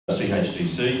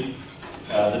CHDC.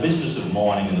 The business of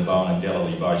mining in the Bowen and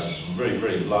Galilee Basins, very,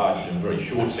 very large and very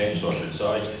short sense, I should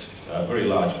say, very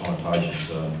large connotations.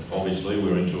 Obviously,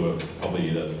 we're into probably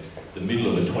the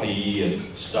middle of a 20-year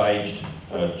staged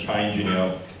change in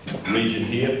our region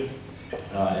here,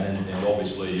 and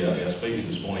obviously our speaker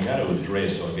this morning had to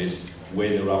address, I guess, where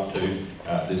they're up to.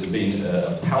 There's been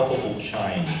a palpable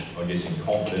change, I guess, in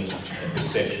confidence and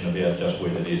perception about just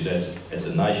where it is as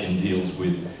the nation deals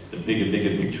with the bigger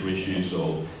picture issues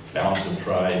of balance of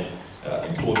trade,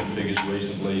 important figures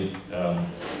recently.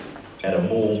 At a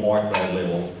more micro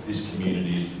level, this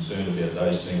community is concerned about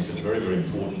those things that are very, very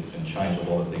important and change a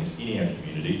lot of things in our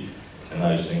community, and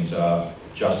those things are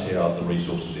just how the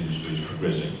resources industry is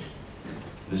progressing.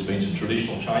 There's been some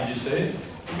traditional changes there.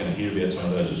 We're going to hear about some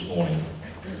of those this morning.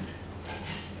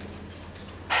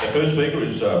 Our first speaker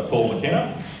is Paul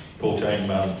McKenna. Paul came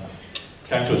to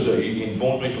us, he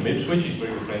informed me from Ipswich. He's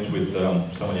very good friends with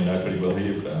someone you know pretty well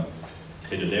here,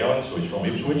 Peter Dowling, so he's from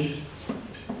Ipswich.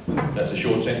 That's a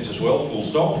short sentence as well, full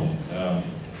stop.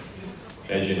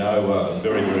 As you know, a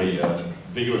very, very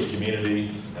vigorous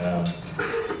community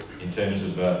in terms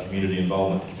of community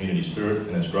involvement, community spirit,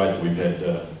 and it's great that we've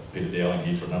had Peter Dowling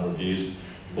here for a number of years.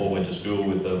 Paul went to school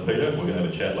with Peter. We're going to have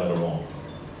a chat later on.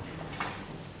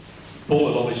 Paul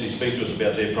will obviously speak to us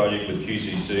about their project with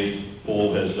QCC.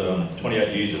 Paul has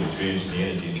 28 years of experience in the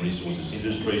energy and resources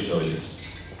industry, so it's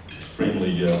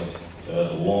extremely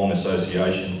long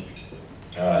association.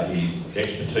 His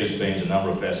expertise spans a number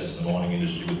of facets in the mining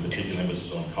industry, with particular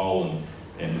emphasis on coal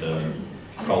and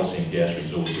coal seam gas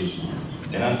resources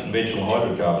and unconventional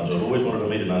hydrocarbons. I've always wanted to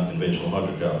meet an unconventional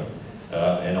hydrocarbon,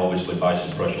 and obviously base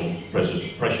and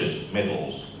precious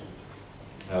metals.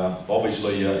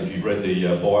 Obviously, if you've read the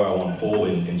bio on Paul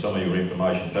in some of your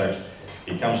information packs,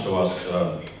 he comes to us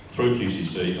through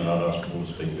QCC, and I'd ask Paul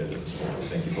to speak about it this morning.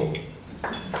 Thank you, Paul.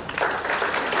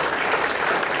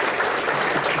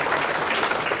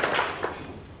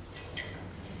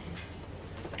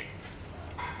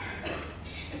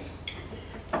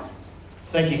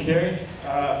 Thank you, Kerry,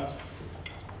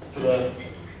 for the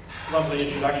lovely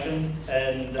introduction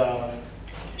and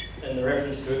the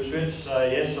reference to Ipswich. So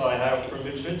yes, I hail from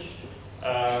Ipswich.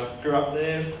 Grew up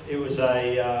there. It was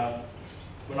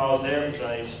when I was there, it was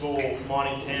a small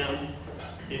mining town.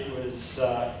 It was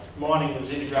mining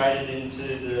was integrated into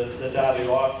the daily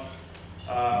life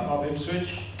of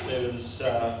Ipswich. There was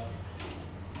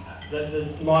the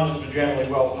miners were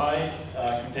generally well paid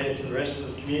compared to the rest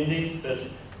of the community, but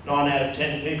 9 out of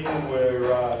 10 people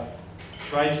were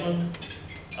tradesmen.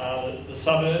 The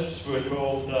suburbs were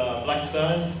called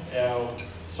Blackstone. Our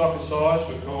soccer sides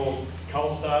were called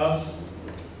Coal Stars.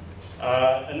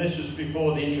 And this was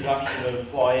before the introduction of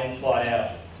fly in, fly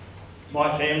out.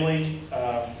 My family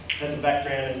has a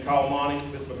background in coal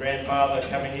mining, with my grandfather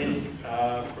coming in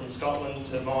from Scotland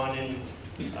to mine in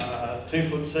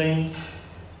 2-foot seams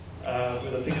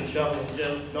with a pick and shovel in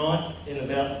the night in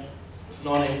about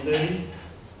 1930.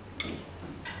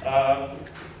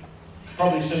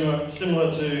 Probably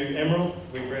similar to Emerald.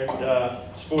 We read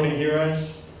Sporting Heroes,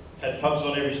 had pubs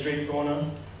on every street corner,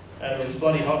 and it was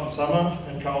bloody hot in summer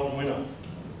and cold in winter.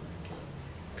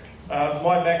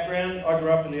 My background, I grew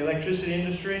up in the electricity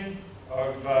industry.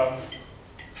 I'm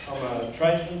a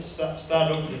tradesman,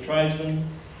 started off as a tradesman.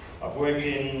 I've worked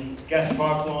in gas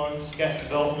pipelines, gas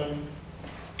development,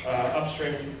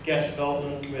 upstream gas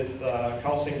development with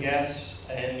coal seam gas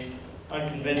and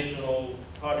unconventional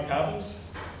hydrocarbons.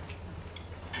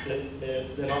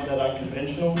 They're not that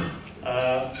unconventional,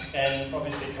 and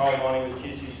obviously coal mining with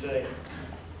QCC.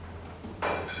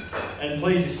 And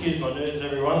please excuse my nerves,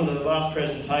 everyone. The last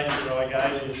presentation that I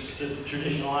gave was to the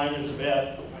traditional owners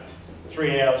about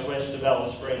 3 hours west of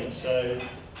Alice Springs, so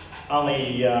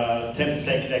only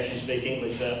 10% could actually speak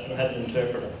English and had an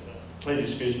interpreter. So please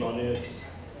excuse my nerves.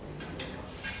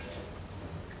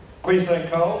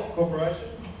 Queensland Coal Corporation.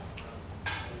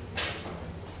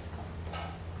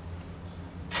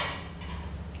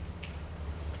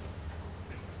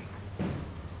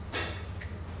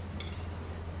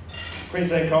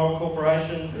 Queensland Coal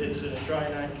Corporation, it's an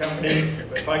Australian-owned company.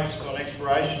 We're focused on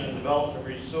exploration and development of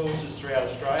resources throughout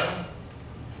Australia.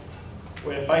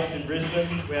 We're based in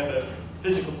Brisbane. We have a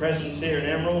physical presence here in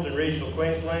Emerald and regional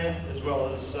Queensland, as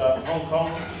well as Hong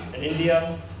Kong and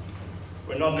India.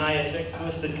 We're not an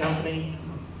ASX-listed company.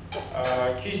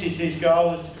 QCC's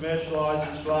goal is to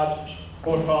commercialise its large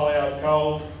portfolio of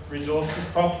coal resources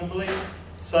profitably,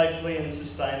 safely and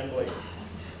sustainably.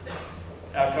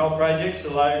 Our coal projects are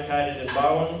located in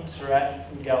Bowen, Surat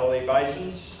and Galilee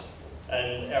Basins,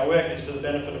 and our work is for the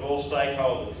benefit of all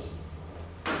stakeholders.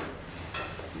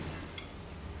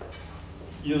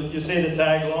 You'll see the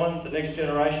tagline, the next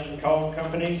generation of coal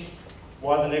companies.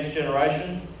 Why the next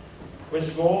generation? We're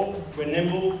small, we're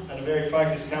nimble, and a very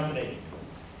focused company.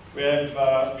 We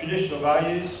have traditional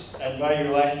values and value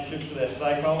relationships with our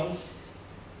stakeholders.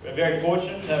 We're very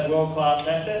fortunate to have world-class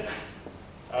assets,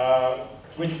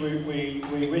 which we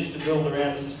wish to build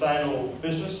around a sustainable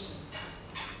business.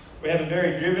 We have a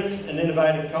very driven and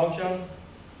innovative culture,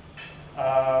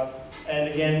 and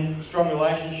again, strong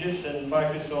relationships and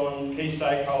focus on key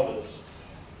stakeholders.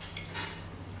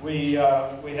 We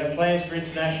have plans for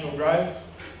international growth,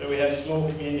 but we have small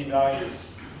community values.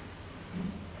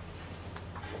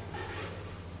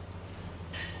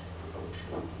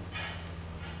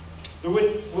 The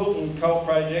Wilton Coal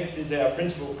Project is our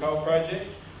principal coal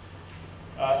project.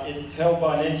 It's held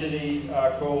by an entity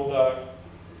called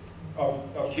of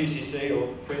QCC, or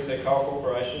Queensland Coal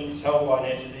Corporation. It's held by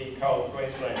an entity, Coal of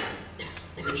Queensland,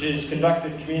 which has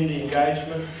conducted community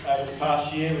engagement over the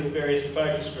past year with various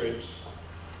focus groups.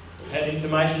 We've had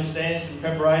information stands in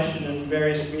preparation and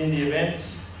various community events.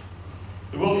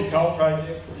 The Wilton Coal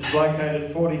Project is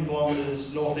located 40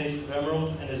 kilometres northeast of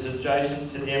Emerald and is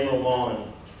adjacent to the Emerald mine.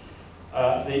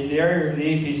 The area of the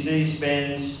EPC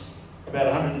spans about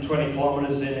 120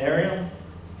 kilometres in area.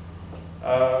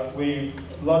 We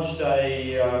lodged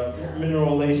a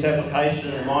mineral lease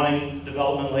application and mining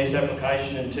development lease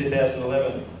application in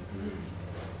 2011.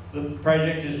 The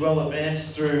project is well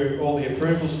advanced through all the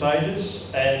approval stages,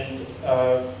 and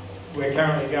we're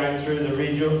currently going through the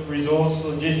resource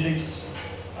logistics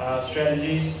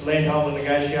strategies, landholder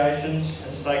negotiations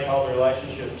and stakeholder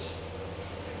relationships.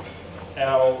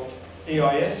 Our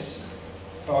EIS,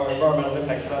 or Environmental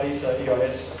Impact Study, so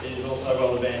EIS, is also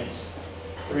well advanced.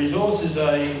 The resource is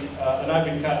an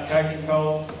open-cut coking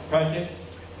coal project.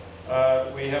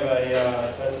 We have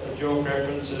a JORC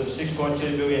reference of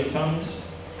 6.2 billion tonnes.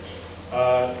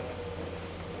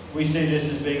 We see this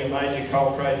as being a major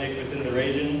coal project within the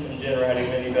region and generating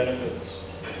many benefits.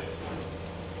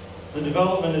 The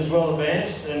development is well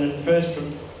advanced, and the first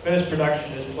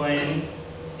production is planned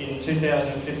in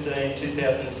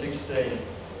 2015-2016. The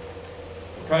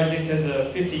project has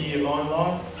a 50-year mine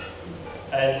life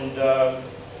and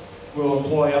will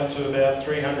employ up to about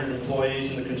 300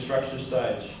 employees in the construction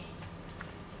stage.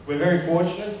 We're very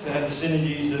fortunate to have the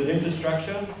synergies of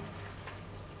infrastructure,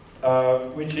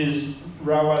 which is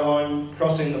railway line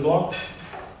crossing the block,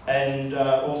 and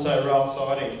also rail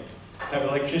siding. Have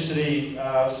electricity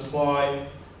supply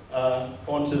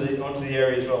onto the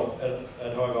area as well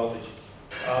at high voltage.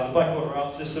 The Blackwater rail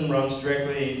system runs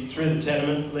directly through the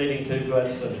tenement, leading to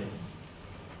Gladstone.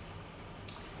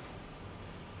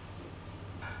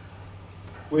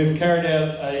 We've carried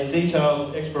out a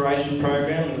detailed exploration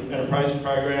program and appraisal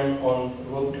program on the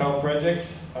Wilton Coal Project,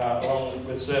 along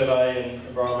with survey and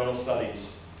environmental studies.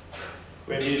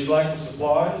 We've used local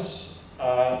suppliers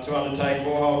to undertake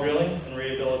borehole drilling and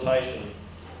rehabilitation.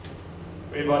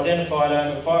 We've identified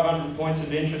over 500 points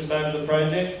of interest over the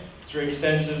project through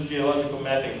extensive geological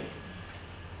mapping.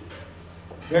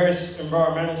 Various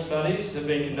environmental studies have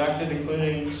been conducted,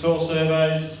 including soil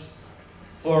surveys,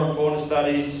 flora and fauna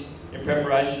studies, in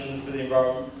preparation for the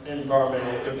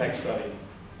environmental impact study.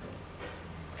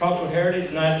 Cultural heritage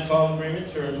and native title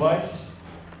agreements are in place.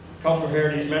 Cultural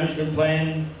heritage management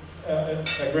plan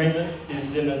agreement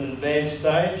is in an advanced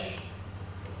stage,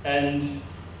 and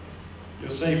you'll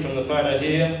see from the photo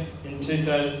here, in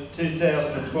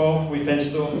 2012 we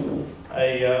fenced off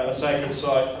a sacred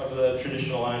site of the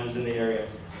traditional owners in the area.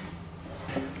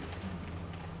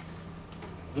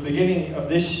 The beginning of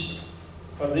this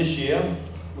year,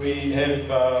 we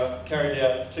have carried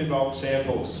out 2 bulk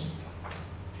samples.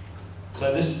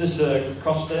 So this is a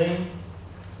costine,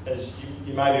 as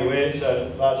you may be aware,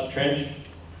 so large trench.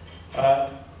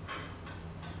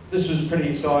 This was pretty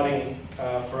exciting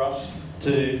for us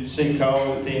to see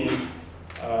coal within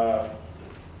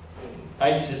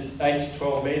 8 to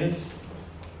 12 metres.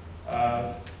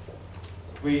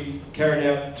 We carried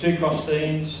out 2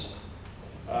 costines.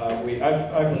 We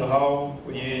opened the hole.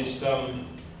 We used some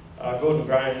Gordon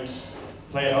Graham's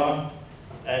plant hire,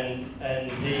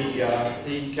 and he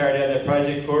carried out that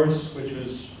project for us, which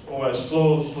was almost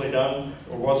flawlessly done,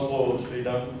 or was flawlessly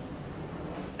done.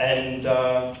 And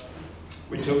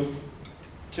we took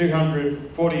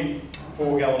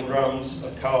 244-gallon drums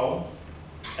of coal,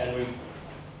 and we've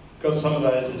got some of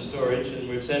those in storage, and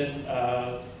we've sent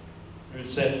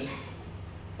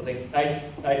I think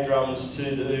eight drums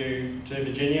to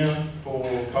Virginia for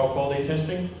coal quality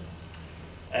testing,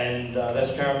 and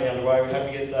that's currently underway. We hope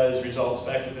to get those results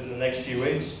back within the next few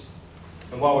weeks.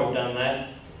 And while we've done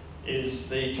that, is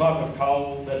the type of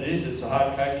coal that it is. It's a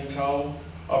hard coking coal.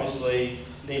 Obviously,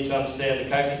 need to understand the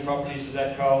coking properties of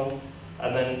that coal,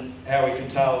 and then how we can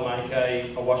tailor-make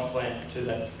a wash plant to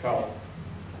that coal.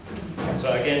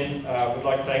 So again, we'd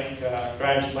like to thank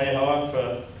Graham's Land Hire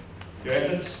for your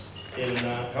efforts in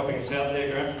helping us out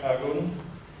there, Gordon.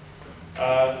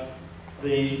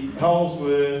 The holes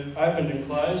were opened and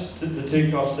closed to the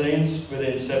two costines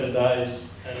within 7 days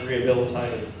and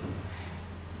rehabilitated.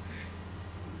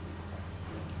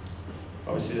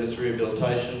 Obviously that's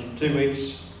rehabilitation, 2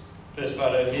 weeks. First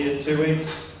photo here, 2 weeks,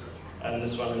 and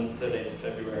this one on the 13th of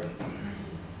February.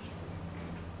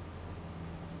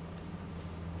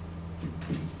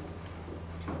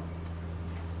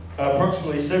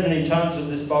 Approximately 70 tonnes of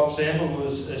this bulk sample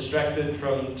was extracted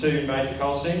from two major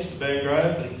coal seams, the Burn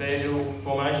Grove and Fairhill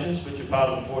formations, which are part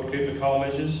of the Fort Cooper coal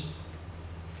measures.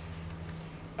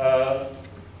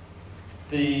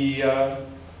 The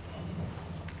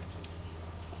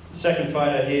second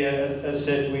photo here, as I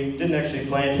said, we didn't actually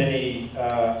plant any.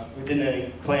 We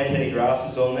didn't plant any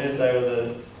grasses on there. They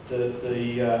were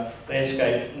the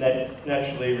landscape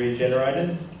naturally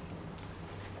regenerated.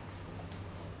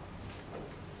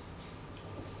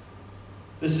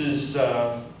 This is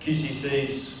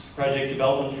QCC's project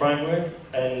development framework,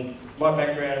 and my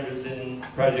background is in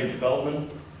project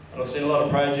development, and I've seen a lot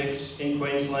of projects in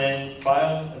Queensland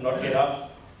fail and not get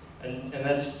up, and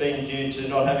that's been due to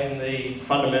not having the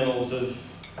fundamentals of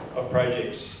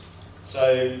projects.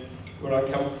 So when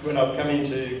I've come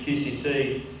into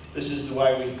QCC, this is the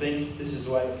way we think, this is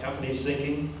the way the company's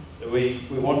thinking, that we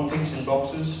want ticks and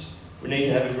boxes, we need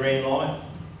to have a green light.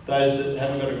 Those that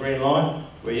haven't got a green light,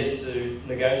 we're yet to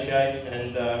negotiate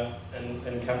and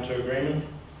come to agreement.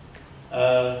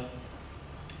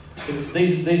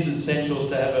 These are essentials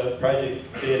to have a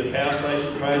project, be it a power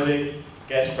station project,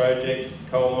 gas project,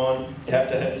 coal mine. You have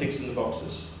to have ticks in the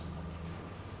boxes.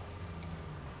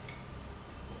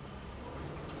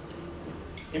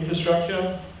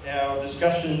 Infrastructure. Our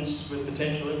discussions with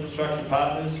potential infrastructure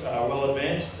partners are well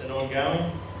advanced and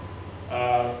ongoing.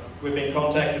 We've been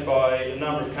contacted by a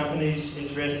number of companies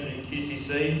interested in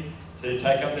QCC to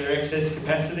take up their excess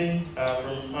capacity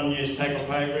from unused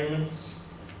take-or-pay agreements.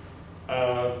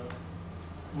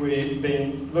 We've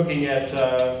been looking at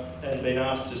and been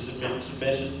asked to submit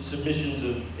submissions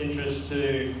of interest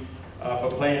to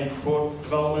for planned port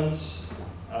developments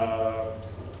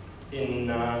in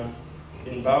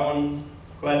Bowen,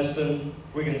 Gladstone,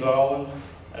 Wiggins Island,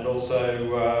 and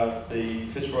also the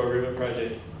Fitzroy River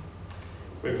project.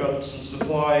 We've got some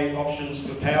supply options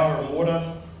for power and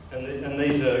water, and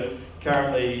these are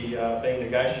currently being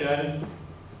negotiated.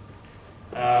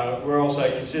 We're also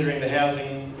considering the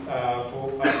housing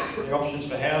the options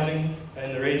for housing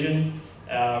in the region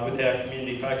with our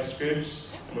community focus groups,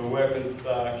 and we'll work with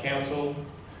council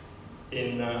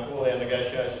in all our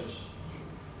negotiations.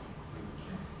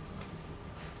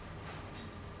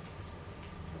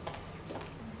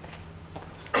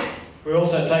 We're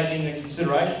also taking into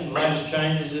consideration the latest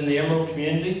changes in the Emerald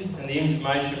community and the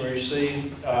information we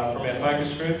receive from our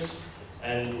focus groups,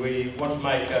 and we want to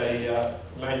maintain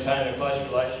a close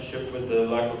relationship with the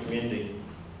local community.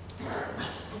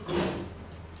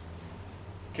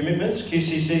 Commitments,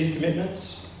 QCC's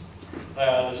commitments, they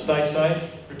are to stay safe,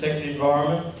 protect the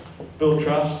environment, build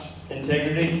trust,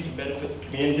 integrity, and benefit the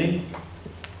community.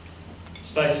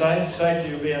 Stay safe.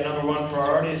 Safety will be our number one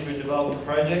priority as we develop the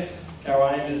project.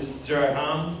 Our aim is zero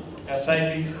harm. Our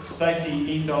safety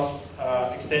ethos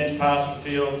extends past the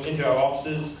field into our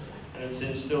offices, and it's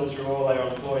instilled through all our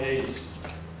employees.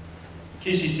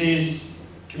 QCC is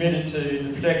committed to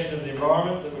the protection of the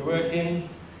environment that we work in,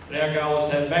 and our goal is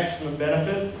to have maximum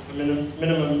benefit for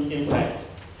minimum impact.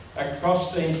 Our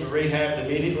cross teams were rehabbed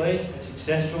immediately and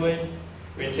successfully.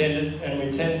 We intend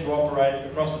to operate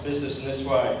across the business in this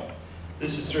way.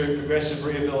 This is through progressive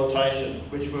rehabilitation,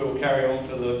 which we will carry on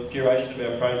for the duration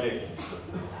of our project.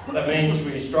 That means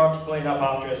we strive to clean up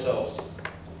after ourselves.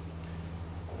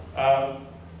 Our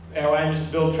aim is to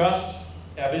build trust.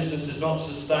 Our business is not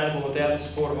sustainable without the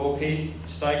support of all key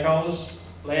stakeholders,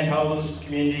 landholders,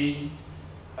 community,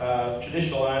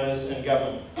 traditional owners and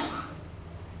government.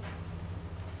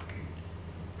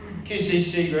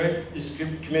 QCC Group is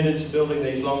committed to building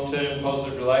these long-term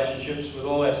positive relationships with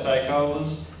all our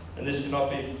stakeholders, and this cannot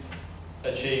be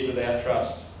achieved without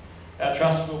trust. Our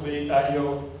trust will be,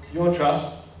 your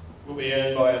trust will be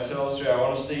earned by ourselves through our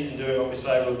honesty and doing what we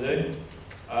say we'll do.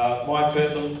 My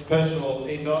personal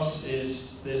ethos is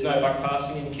there's no buck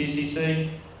passing in QCC.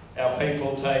 Our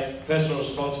people take personal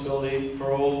responsibility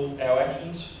for all our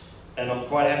actions, and I'm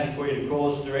quite happy for you to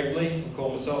call us directly and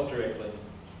call myself directly.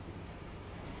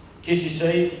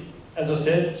 QCC, as I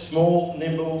said, small,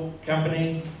 nimble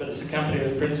company, but it's a company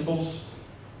with principles.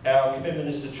 Our commitment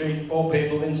is to treat all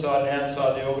people inside and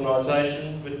outside the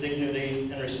organisation with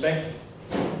dignity and respect.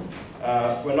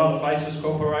 We're not a faceless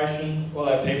corporation. All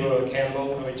our people are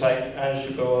accountable and we take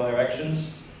ownership of all our actions.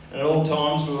 And at all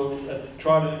times we'll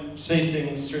try to see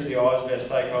things through the eyes of our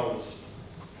stakeholders.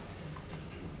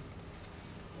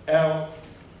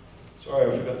 Sorry,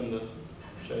 I've forgotten to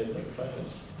show you the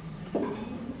photos.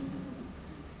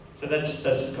 So that's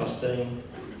the costing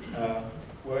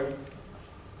work.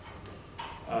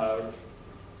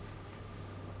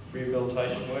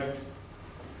 Rehabilitation work.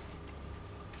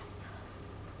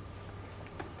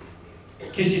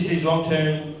 QCC's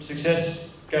long-term success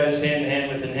goes hand in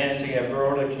hand with enhancing our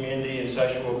broader community and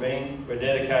social wellbeing. We're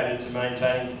dedicated to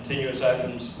maintaining continuous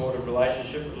open and supportive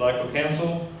relationship with local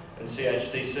council and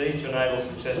CHDC to enable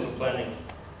successful planning.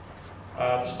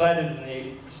 The state of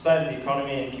the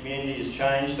economy and community has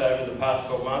changed over the past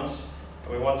 12 months,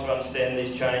 and we want to understand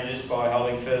these changes by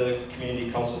holding further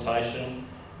community consultation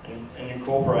and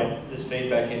incorporate this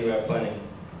feedback into our planning.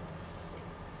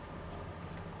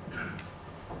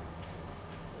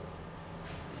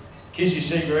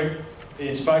 QCC Group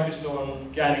is focused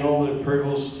on gaining all the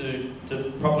approvals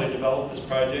to properly develop this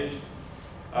project.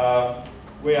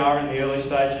 We are in the early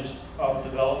stages of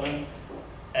development,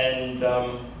 and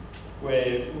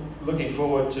we're looking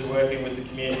forward to working with the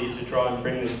community to try and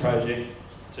bring this project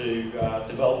to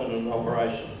development and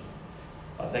operation.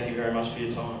 I thank you very much for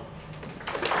your time.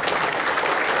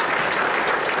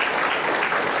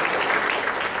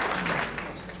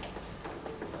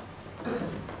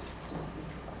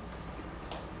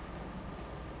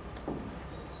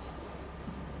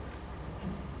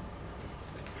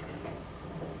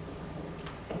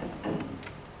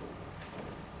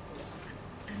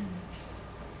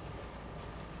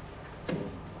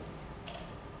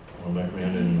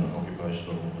 Background in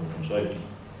occupational health and safety.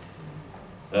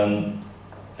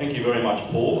 Thank you very much,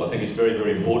 Paul. I think it's very,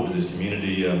 very important to this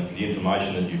community, the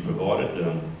information that you've provided.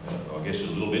 I guess a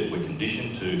little bit we're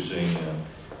conditioned to seeing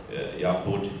the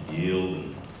output,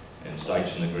 yield and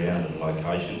stakes in the ground and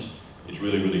locations. It's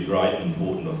really, really great and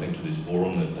important, I think, to this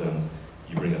forum that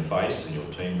you bring a face and your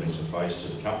team brings a face to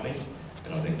the company.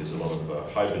 And I think there's a lot of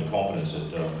hope and confidence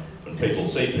that when people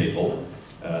see people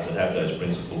that have those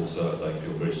principles, they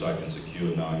feel very safe and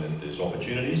secure knowing that there's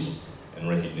opportunities and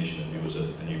recognition of you as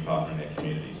a new partner in our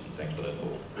communities. And thanks for that,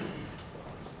 Paul.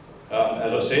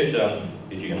 As I said,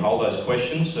 if you can hold those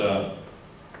questions,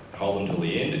 hold them till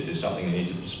the end. If there's something you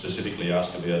need to specifically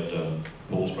ask about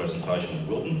Paul's presentation at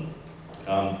Wilton.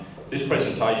 This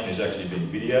presentation has actually been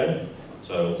videoed,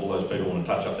 so all those people who want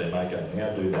to touch up their makeup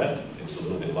now, do that. It's a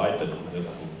little bit late, but we'll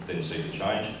then see the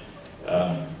change.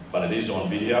 But it is on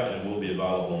video and it will be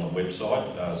available on the website.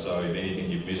 So if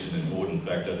anything you've missed an important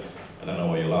factor, I don't know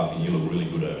why you're laughing, you look really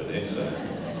good over there, so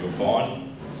you're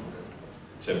fine.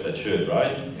 Except for that shirt,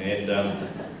 right? And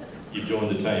you've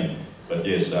joined the team. But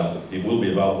yes, it will be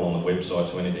available on the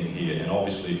website, so anything here. And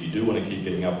obviously if you do want to keep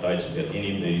getting updates about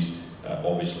any of these,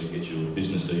 obviously get your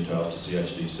business details to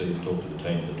CHDC and talk to the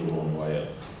team at the door on the way out.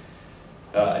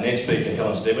 Our next speaker,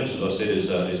 Helen Stebbins, as I said,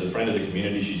 is a friend of the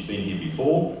community. She's been here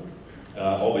before.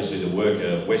 Obviously the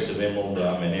work west of Emerald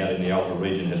and out in the Alpha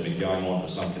region has been going on for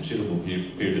some considerable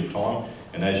period of time,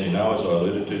 and as you know, as I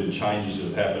alluded to, the changes that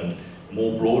have happened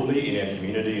more broadly in our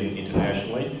community and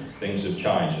internationally, things have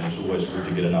changed, and it's always good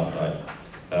to get an update.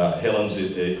 Helen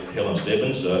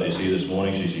Stebbins is here this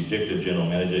morning. She's Executive General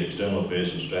Manager, External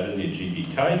Affairs and Strategy at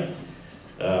GPK,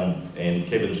 and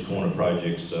Kevin's Corner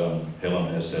Projects.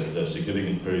 Helen has had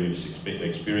significant previous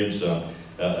experience,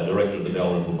 a Director of the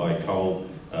Dalrymple Bay Coal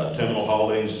Terminal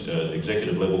Holdings,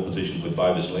 executive level positions with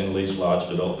Bovis Lendlease, large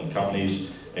development companies,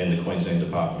 and the Queensland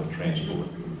Department of Transport.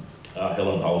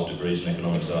 Helen holds degrees in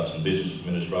Economics, Arts and Business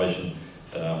Administration.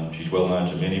 She's well known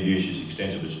to many of you. She's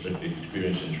extensive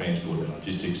experience in transport and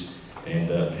logistics, and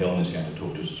Helen is going to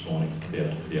talk to us this morning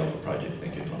about the Alpha project.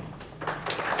 Thank you, Helen.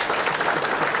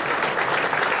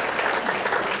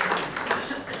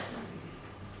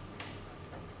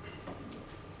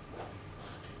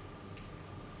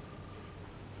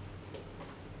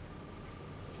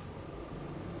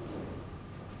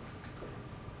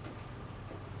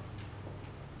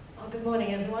 Good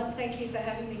morning, everyone. Thank you for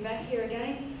having me back here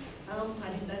again. I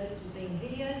didn't know this was being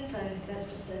videoed, so that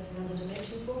just adds another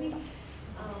dimension for me.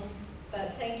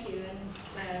 But thank you, and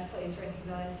may I please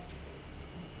recognise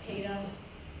Peter,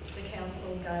 the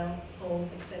council, Gail, Paul,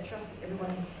 etc.,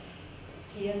 everyone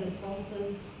here, the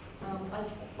sponsors.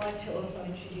 I'd like to also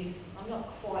introduce, I'm not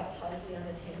quite totally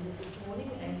unattended this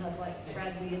morning, and I'd like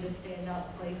Brad Weir to stand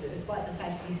up, please, despite the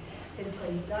fact he's said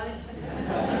please don't.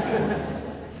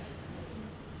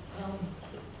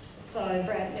 So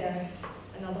Brad's our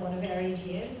another one of our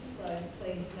EGMs, so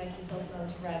please make yourself known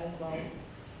to Brad as well.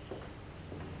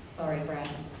 Sorry, Brad.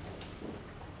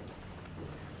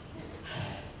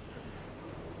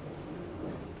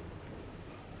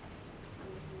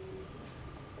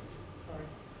 Sorry,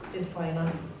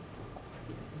 disclaimer.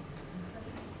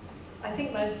 I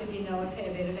think most of you know a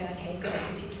fair bit about Hancock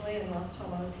particularly, and last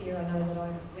time I was here I know that I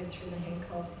went through the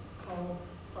Hancock coal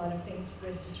side of things,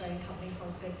 West Australian company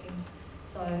prospecting.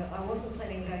 So I wasn't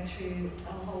planning on going through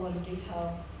a whole lot of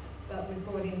detail, but we've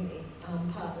brought in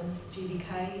partners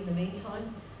GBK in the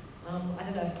meantime. I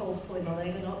don't know if Paul's pulling my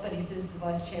leg or not, but he says the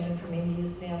Vice Chairman from India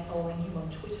is now following him on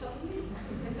Twitter.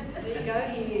 There you go,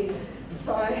 he is.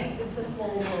 So it's a small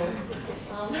world.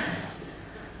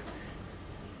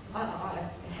 I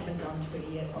haven't done Twitter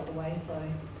yet, by the way, so.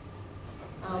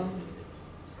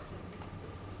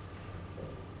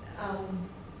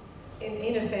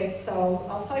 In effect, so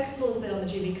I'll focus a little bit on the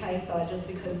GBK side just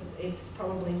because it's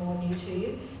probably more new to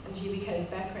you. And GBK's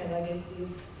background, I guess, is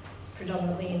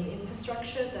predominantly in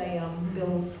infrastructure. They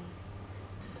build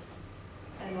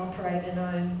and operate and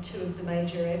own two of the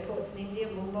major airports in India,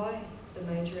 Mumbai, the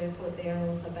major airport there, and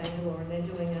also Bangalore. And they're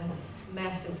doing a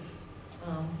massive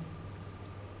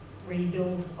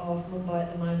rebuild of Mumbai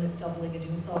at the moment, doubling it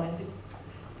in size.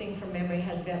 I think from memory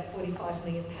has about 45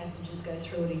 million passengers go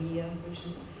through it a year, which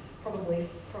is probably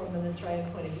from an Australian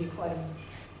point of view quite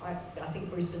I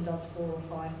think Brisbane does 4 or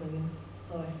 5 million.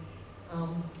 So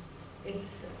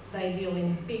they deal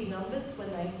in big numbers.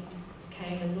 When they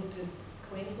came and looked at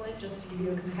Queensland, just to give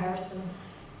you a comparison,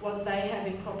 what they have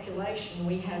in population,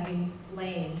 we have in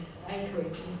land,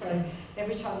 acreage. And so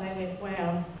every time they went,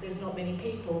 wow, there's not many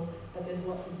people, but there's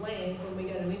lots of land. When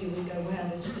we go to India, we go, wow,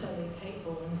 there's just so many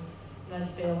people and no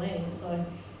spare land. So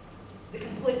the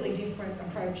completely different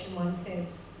approach in one sense.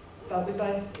 But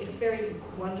it's very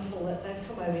wonderful that they've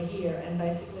come over here, and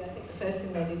basically I think the first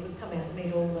thing they did was come out and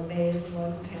meet all the mayors and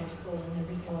local council and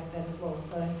everything like that as well.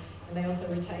 So, and they also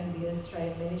retained the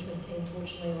Australian management team,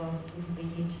 fortunately, or I wouldn't be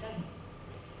here today.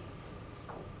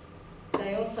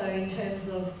 They also, in terms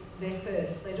of their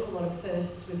firsts, they do a lot of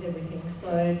firsts with everything. So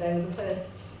they were the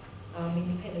first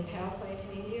independent power plant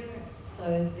in India, so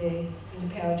they're into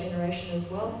power generation as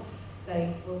well.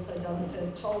 They've also done the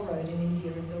first toll road in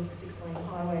India and built a 6-lane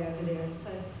highway over there. And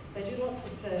so they do lots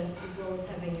of firsts as well as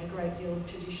having a great deal of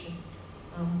tradition.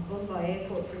 Mumbai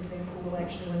Airport, for example, will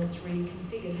actually, when it's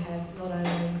reconfigured, have not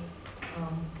only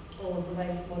all of the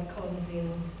latest mod cons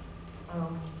in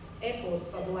airports,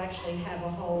 but will actually have a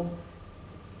whole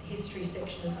history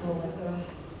section as well. They've got a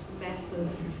massive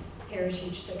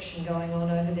heritage section going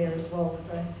on over there as well.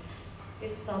 So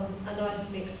it's a nice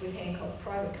mix with Hancock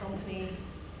private companies,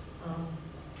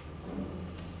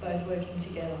 both working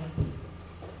together.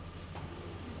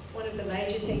 One of the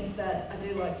major things that I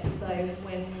do like to say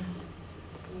when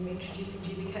I'm introducing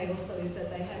GBK also is that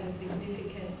they have a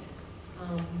significant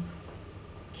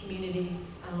community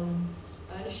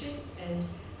ownership, and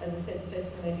as I said, the first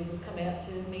thing they did was come out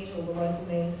to meet all the local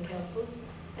mayors and councillors,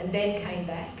 and then came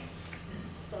back.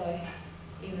 So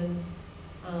even,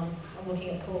 I'm looking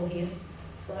at Paul here,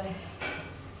 so,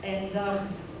 and I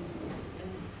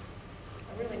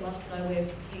really must know where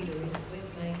Peter is.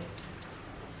 Where's Meg?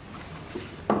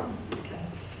 Okay.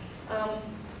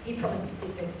 He promised to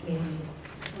sit next to me.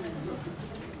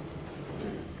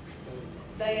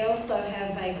 They also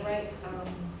have a great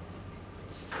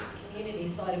community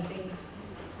side of things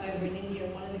over in India,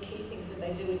 and one of the key things that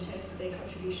they do in terms of their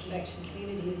contribution back to the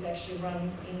community is actually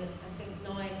run in, I think,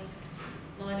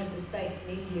 nine of the states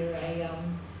in India, a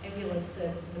ambulance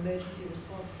service, an emergency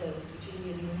response service, which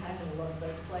India didn't have in a lot of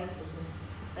those places. And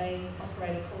they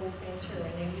operate a call centre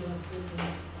and ambulances and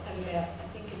have about, I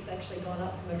think it's actually gone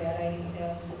up from about 18,000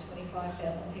 to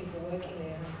 25,000 people working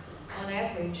there. And on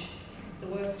average, the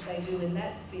work that they do in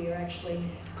that sphere actually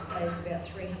saves about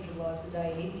 300 lives a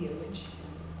day in India, which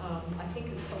I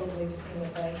think is probably the thing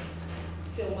that they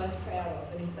feel most proud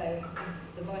of. And if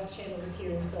the Vice Chairman was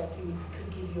here himself, he could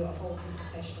give you a whole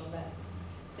presentation on that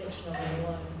section of it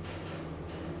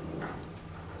alone.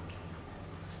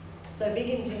 So big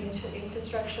into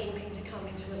infrastructure, looking to come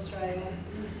into Australia,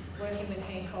 working with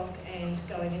Hancock and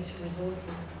going into resources.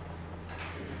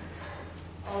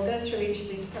 I'll go through each of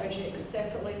these projects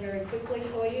separately very quickly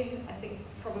for you. I think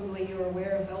probably you're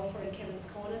aware of Alpha and Kevin's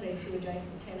Corner. They're two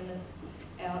adjacent tenements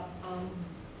out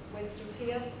west of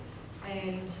here.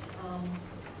 And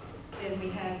then we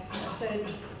have a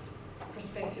third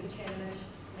prospective tenement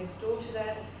next door to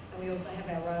that. And we also have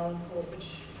our rail and port, which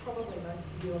probably most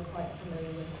of you are quite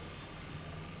familiar with.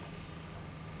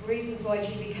 Reasons why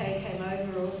GBK came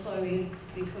over also is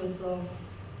because of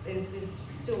there's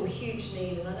still a huge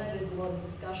need, and I know there's a lot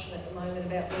of discussion at the moment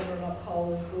about whether or not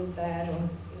coal is good, bad or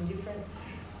indifferent.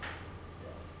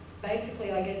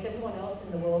 Basically, I guess everyone else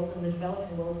in the world and the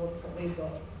developing world wants what we've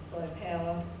got, so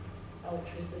power,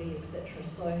 electricity, etc.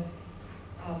 So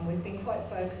we've been quite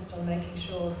focused on making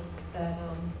sure that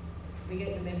we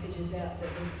get the messages out that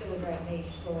there's still a great need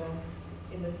for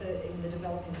in the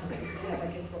developing countries to have, I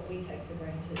guess, what we take for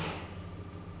granted.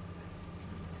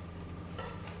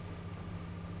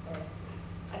 Sorry.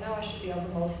 I know I should be able to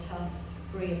multitask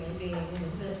brilliantly being a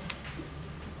woman, but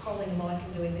holding the mic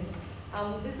and doing this.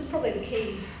 This is probably the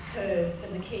key curve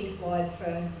and the key slide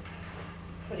for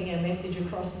putting our message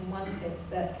across in one sense,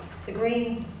 that the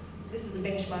green, this is a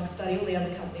benchmark study, all the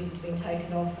other companies have been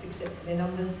taken off except for their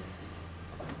numbers.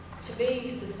 To be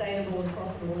sustainable and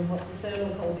profitable in what's a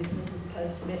thermal coal business as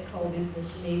opposed to met coal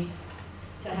business, you need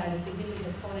to have a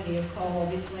significant quantity of coal,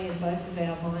 obviously, and both of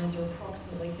our mines are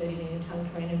approximately 30 million tonne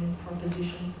per annum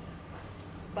propositions.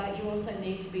 But you also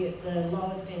need to be at the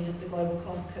lowest end of the global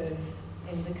cost curve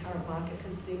in the current market,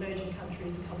 because the emerging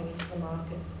countries are coming into the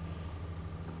markets.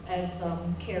 As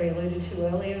Kerry alluded to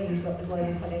earlier, we've got the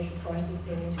global financial crisis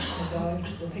seeming to come and go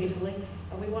repeatedly,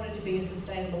 and we wanted to be a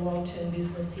sustainable long-term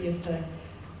business here for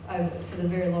the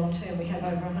very long term. We have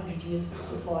over 100 years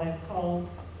supply of coal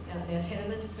out in our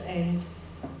tenements, and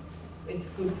it's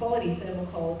good quality thermal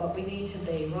coal, but we need to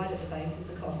be right at the base of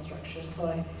the cost structure.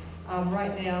 So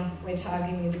right now we're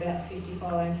targeting at about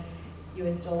 $55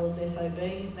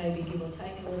 FOB, maybe give or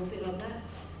take a little bit on that,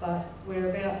 but we're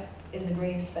about in the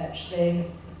green patch there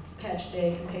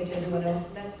compared to everyone else,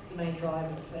 and that's the main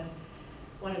driver.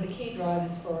 One of the key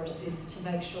drivers for us is to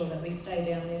make sure that we stay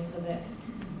down there so that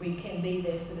we can be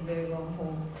there for the very long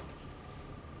haul.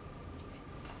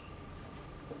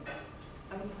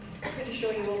 I'm pretty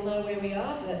sure you all know where we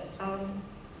are, but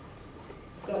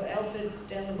we've got Alpha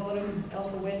down the bottom,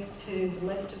 Alpha West to the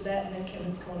left of that, and then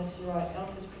Kevin's Corner to the right.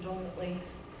 Alpha's predominantly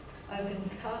open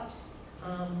cut.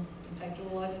 In fact,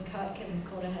 all open cut. Kevin's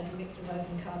Corner has a mix of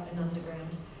open cut and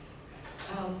underground.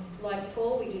 Like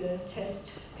Paul, we did a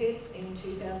test pit in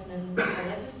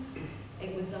 2011.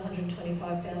 It was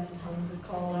 125,000 tonnes of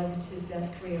coal over to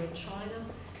South Korea and China.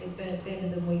 It burnt better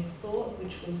than we thought,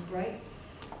 which was great.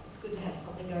 It's good to have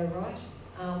something go right.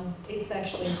 It's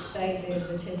actually stayed there,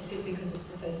 the test pit, because it's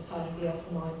the first part of the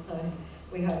Alpha mine, so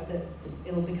we hope that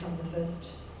it'll become the first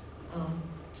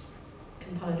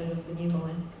component of the new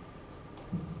mine.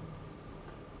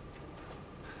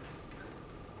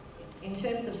 In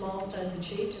terms of milestones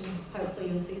achieved, and hopefully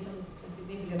you'll see some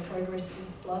significant progress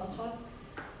since last time,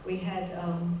 we had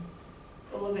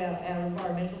all of our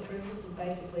environmental approvals have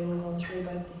basically all gone through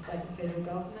both the state and federal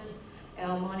government.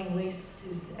 Our mining lease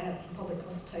is out for public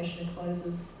consultation and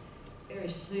closes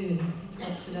very soon, if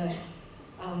not today.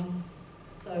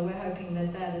 So we're hoping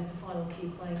that that is the final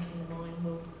key plank in the mine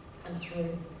will come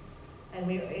through. And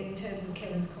we, in terms of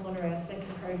Kevin's Corner, our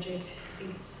second project,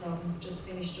 it's just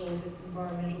finished all of its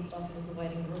environmental stuff and is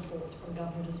awaiting reports from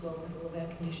government as well with all of our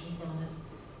conditions on it.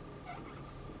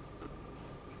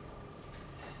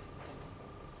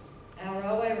 Our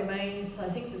railway remains, I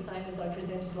think, the same as I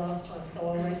presented last time, so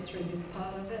I'll race through this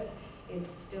part of it. It's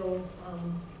still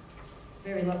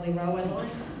very lovely railway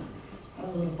line. I'm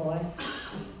a little biased.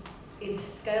 It's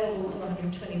scalable to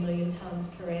 120 million tonnes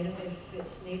per annum if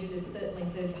it's needed. It's certainly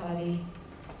third-party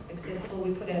accessible.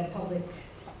 We put out public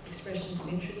expressions of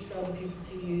interest for other people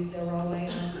to use our railway,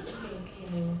 and I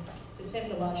think in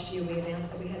December last year we announced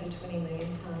that we had a 20 million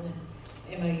tonne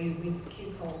MOU with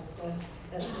Q Coal, so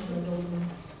that's in the northern,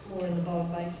 more in the Bowen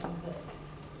Basin, but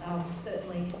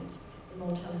certainly the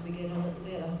more tonnes we get on it, the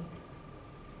better.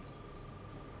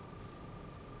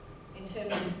 In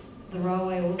terms of the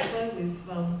railway also, we've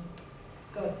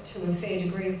got to a fair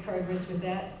degree of progress with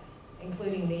that,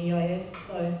 including the EIS,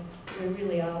 so we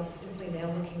really are simply now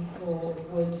looking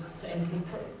forwards, and the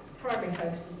primary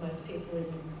focus of most people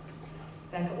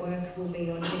back at work will be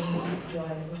on getting the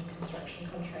ECIs and construction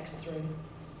contracts through.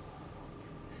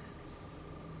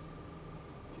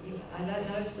 I don't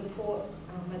know if the port,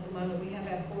 at the moment we have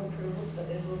our port approvals, but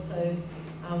there's also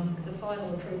the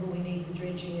final approval we need is a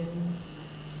dredging and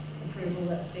approval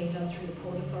that's being done through the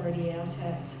Port Authority out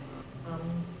at a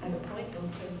point,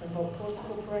 North Queensland Coal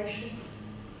Corporation.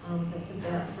 That's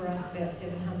about, for us, about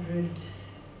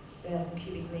 700,000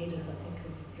 cubic metres, I think,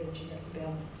 of dredging. That's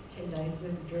about 10 days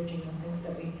worth of dredging, I think,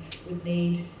 that we would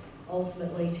need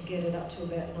ultimately to get it up to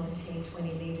about 19,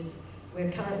 20 metres.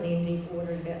 We're currently in deep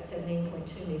water at about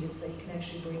 17.2 metres, so you can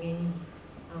actually bring in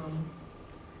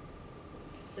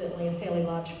certainly a fairly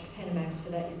large Panamax for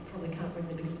that. You probably can't bring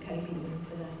the biggest Capies in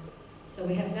for that. So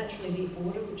we have naturally deep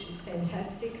water, which is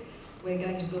fantastic. We're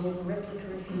going to build a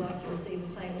replica, if you like. You'll see the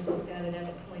same as what's out at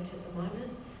Abbott Point at the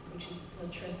moment, which is a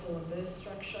trestle and burst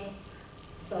structure.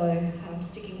 So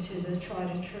sticking to the tried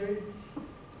and true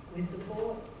with the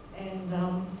port. And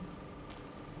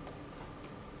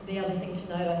the other thing to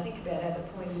note, I think, about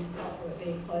Abbott Point is, apart from it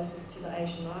being closest to the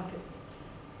Asian markets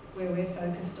where we're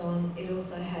focused on, it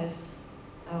also has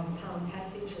Palm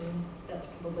Passage, and that's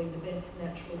probably the best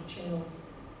natural channel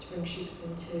to bring ships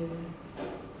into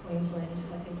Queensland,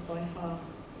 I think, by far.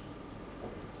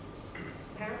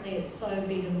 Apparently it's so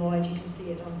big and wide you can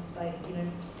see it on space,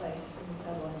 from space, from the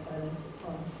satellite photos at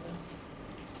times.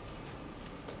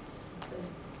 So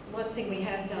one thing we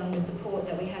have done with the port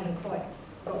that we haven't quite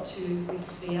got to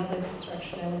with the other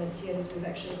construction elements yet is we've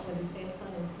actually appointed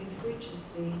Samsung and Smithbridge as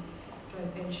the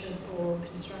joint venture for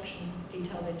construction,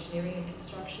 detailed engineering and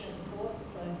construction at the port.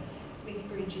 So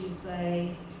Smithbridge is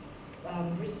a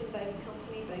Brisbane-based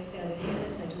company based out of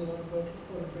England. They do a lot of work at the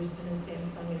Port of Brisbane, and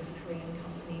Samsung is a Korean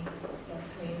company, South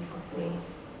Korean company.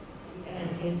 And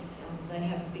yes, they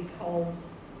have a big coal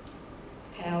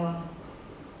power,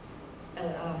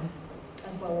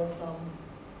 as well as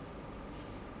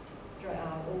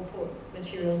all port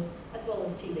materials, as well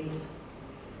as TVs,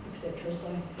 etc. So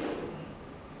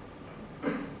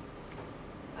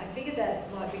I figured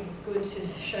that might be good to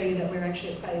show you that we're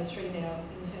actually at phase 3 now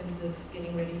in terms of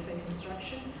getting ready for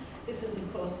construction. This is,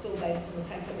 of course, still based on the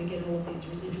fact that we get all of these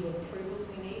residual approvals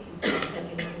we need. We can't take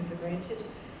anything for granted.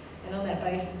 And on that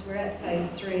basis, we're at phase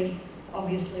 3.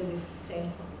 Obviously, with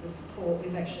Samsung, the support,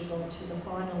 we've actually gone to the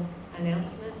final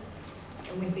announcement.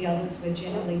 And with the others, we're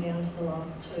generally down to the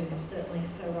last 2. Certainly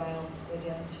for rail, we're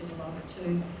down to the last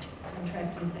 2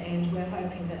 contractors, and we're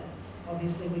hoping that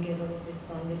obviously we get all of this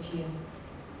done this year.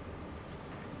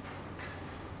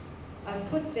 I've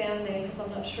put down there, because I'm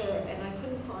not sure, and I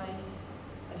couldn't find,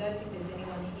 I don't think there's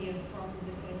anyone here from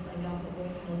the Queensland Government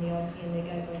working on the ICN, they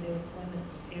gave away their employment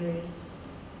areas.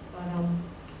 But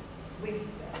we've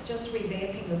just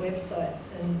revamping the websites,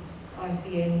 and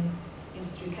ICN,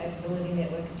 Industry Capability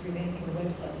Network, is revamping the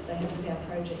websites that they have with our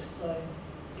projects. So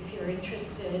if you're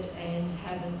interested and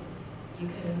haven't, you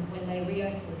can, when they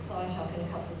reopen the site up in a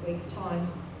couple of weeks'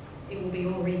 time, it will be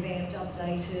all revamped,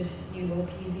 updated, new look,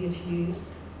 easier to use.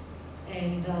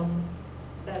 And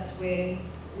that's where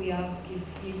we ask if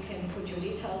you can put your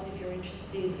details if you're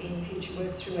interested in future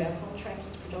work through our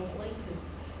contractors predominantly, because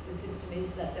the system is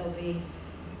that there'll be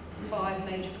 5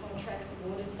 major contracts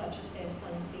awarded, such as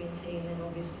Samsung, CNT, and then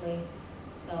obviously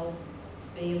they'll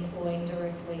be employing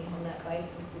directly on that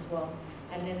basis as well.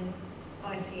 And then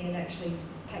ICN actually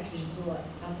packages all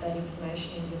that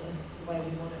information into the way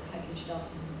we want it packaged up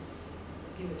and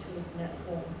give it to us in that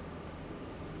form.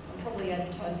 I'm probably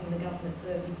advertising the government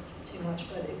service too much,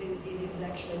 but it is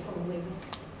actually probably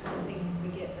the one thing we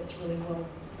get that's really well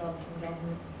done from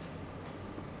government.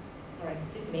 Sorry,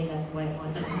 didn't mean that the way it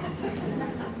might.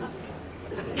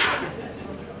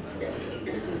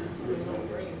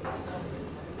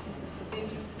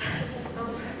 Oops.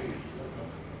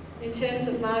 In terms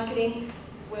of marketing,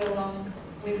 well,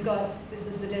 we've got, this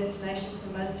is the destinations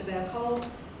for most of our coal.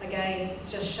 Again, it's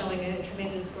just showing a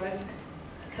tremendous growth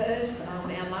curve.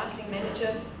 Our marketing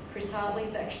manager, Chris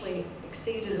Hartley's actually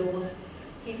exceeded all of,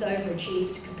 he's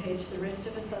overachieved compared to the rest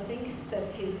of us, I think.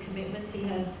 That's his commitments. He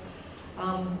has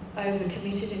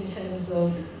over-committed in terms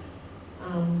of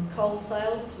coal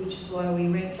sales, which is why we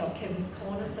ramped up Kevin's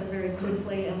Corner so very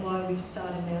quickly, and why we've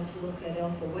started now to look at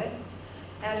Alpha West.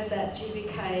 Out of that,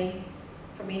 GVK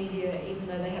from India, even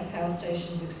though they have power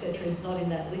stations, etc., is not in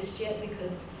that list yet,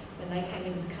 because when they came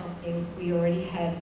into the company, we already had